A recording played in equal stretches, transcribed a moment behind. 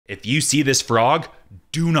If you see this frog,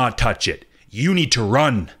 do not touch it. You need to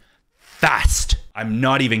run fast. I'm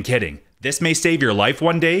not even kidding. This may save your life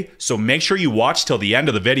one day, so make sure you watch till the end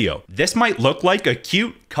of the video. This might look like a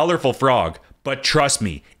cute, colorful frog, but trust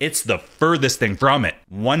me, it's the furthest thing from it.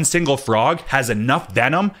 One single frog has enough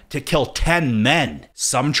venom to kill 10 men.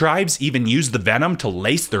 Some tribes even use the venom to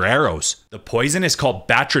lace their arrows. The poison is called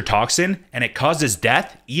batratoxin, and it causes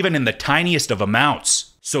death even in the tiniest of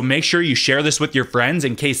amounts. So make sure you share this with your friends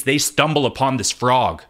in case they stumble upon this frog.